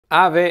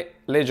Ave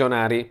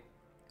legionari,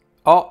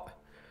 ho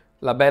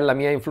la bella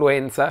mia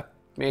influenza,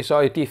 i miei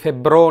soliti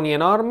febbroni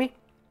enormi,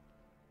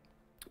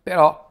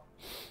 però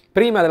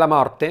prima della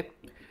morte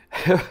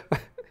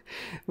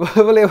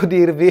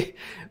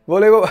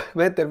volevo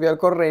mettervi al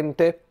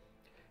corrente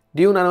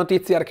di una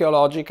notizia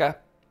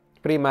archeologica,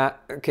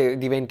 prima che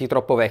diventi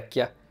troppo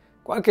vecchia.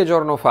 Qualche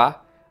giorno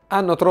fa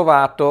hanno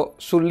trovato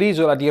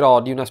sull'isola di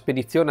Rodi, una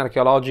spedizione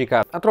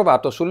archeologica ha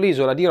trovato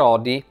sull'isola di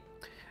Rodi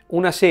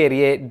una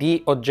serie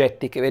di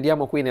oggetti che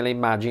vediamo qui nelle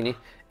immagini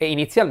e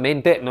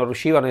inizialmente non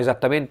riuscivano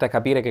esattamente a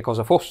capire che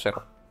cosa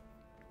fossero.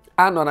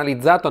 Hanno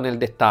analizzato nel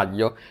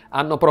dettaglio,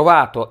 hanno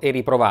provato e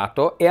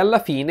riprovato e alla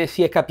fine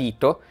si è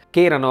capito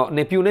che erano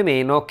né più né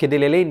meno che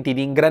delle lenti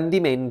di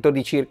ingrandimento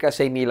di circa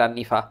 6.000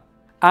 anni fa.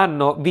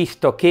 Hanno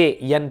visto che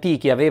gli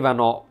antichi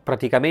avevano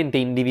praticamente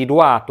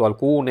individuato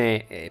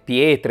alcune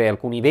pietre,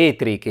 alcuni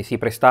vetri che si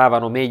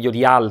prestavano meglio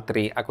di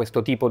altri a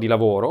questo tipo di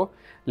lavoro,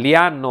 li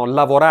hanno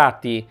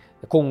lavorati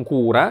con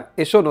cura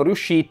e sono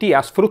riusciti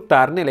a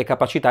sfruttarne le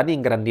capacità di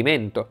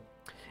ingrandimento.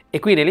 E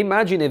qui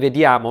nell'immagine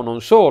vediamo non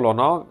solo,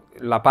 no,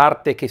 la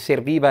parte che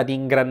serviva ad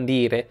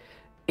ingrandire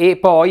e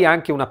poi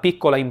anche una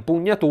piccola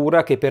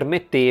impugnatura che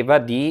permetteva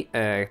di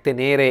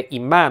tenere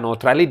in mano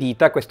tra le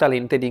dita questa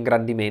lente di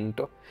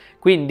ingrandimento.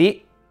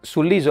 Quindi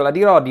sull'isola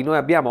di Rodi noi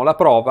abbiamo la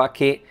prova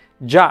che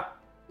già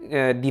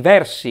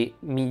diversi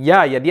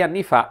migliaia di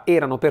anni fa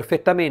erano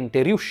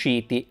perfettamente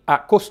riusciti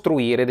a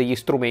costruire degli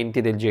strumenti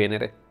del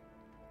genere.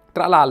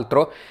 Tra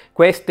l'altro,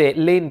 queste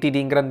lenti di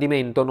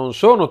ingrandimento non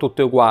sono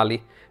tutte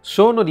uguali,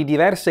 sono di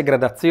diverse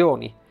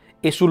gradazioni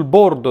e sul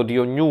bordo di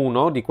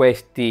ognuno di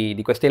queste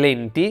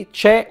lenti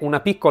c'è una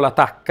piccola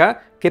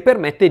tacca che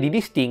permette di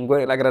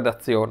distinguere la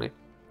gradazione.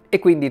 E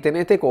quindi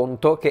tenete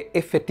conto che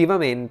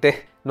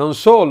effettivamente non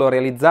solo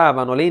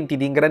realizzavano lenti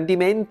di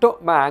ingrandimento,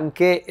 ma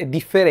anche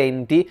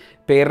differenti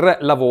per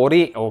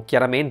lavori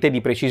chiaramente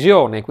di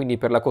precisione, quindi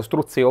per la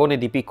costruzione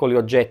di piccoli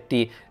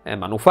oggetti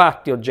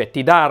manufatti,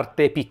 oggetti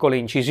d'arte, piccole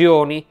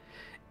incisioni.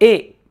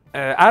 E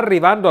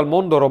arrivando al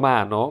mondo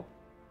romano,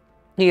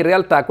 in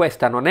realtà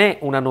questa non è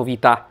una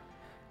novità,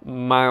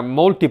 ma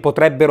molti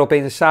potrebbero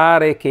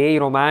pensare che i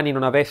romani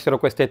non avessero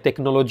queste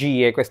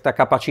tecnologie, questa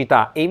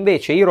capacità, e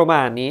invece i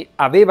romani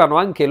avevano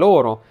anche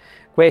loro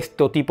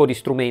questo tipo di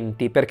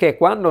strumenti, perché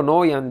quando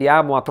noi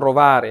andiamo a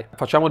trovare,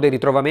 facciamo dei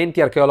ritrovamenti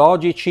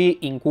archeologici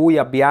in cui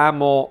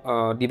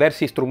abbiamo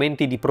diversi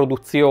strumenti di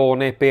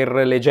produzione per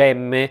le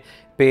gemme,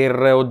 per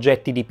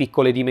oggetti di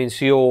piccole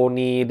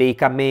dimensioni, dei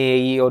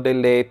camei o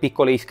delle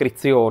piccole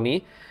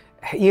iscrizioni,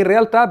 in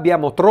realtà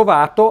abbiamo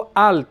trovato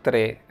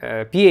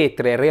altre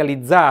pietre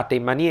realizzate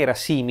in maniera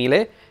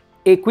simile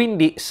e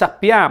quindi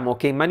sappiamo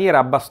che in maniera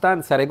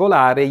abbastanza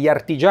regolare gli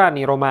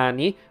artigiani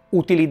romani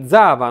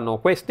utilizzavano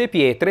queste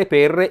pietre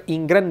per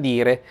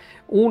ingrandire.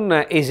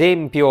 Un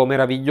esempio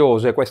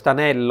meraviglioso è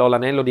quest'anello,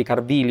 l'anello di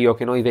Carvilio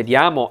che noi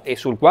vediamo e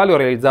sul quale ho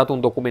realizzato un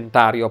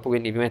documentario,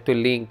 quindi vi metto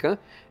il link.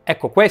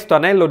 Ecco, questo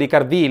anello di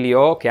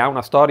Carvilio, che ha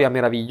una storia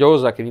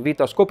meravigliosa che vi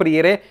invito a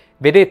scoprire,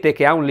 vedete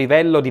che ha un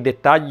livello di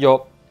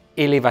dettaglio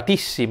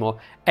elevatissimo.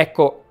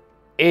 Ecco,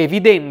 è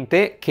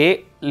evidente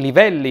che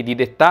livelli di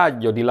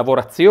dettaglio, di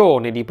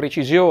lavorazione, di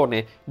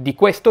precisione di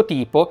questo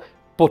tipo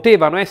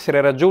potevano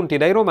essere raggiunti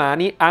dai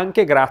romani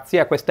anche grazie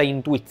a questa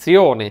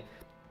intuizione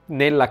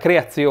nella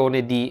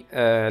creazione di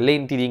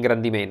lenti di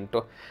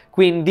ingrandimento.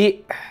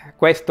 Quindi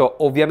questo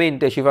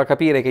ovviamente ci fa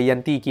capire che gli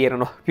antichi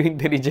erano più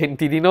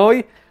intelligenti di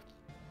noi.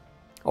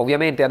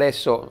 Ovviamente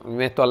adesso mi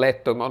metto a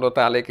letto in modo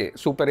tale che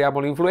superiamo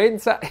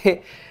l'influenza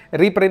e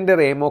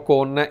riprenderemo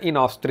con i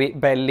nostri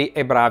belli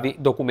e bravi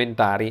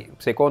documentari.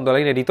 Secondo la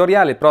linea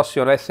editoriale il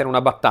prossimo deve essere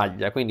una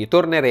battaglia, quindi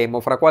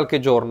torneremo fra qualche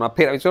giorno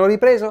appena mi sono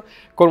ripreso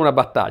con una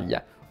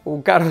battaglia.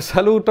 Un caro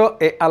saluto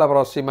e alla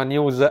prossima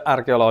news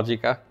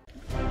archeologica.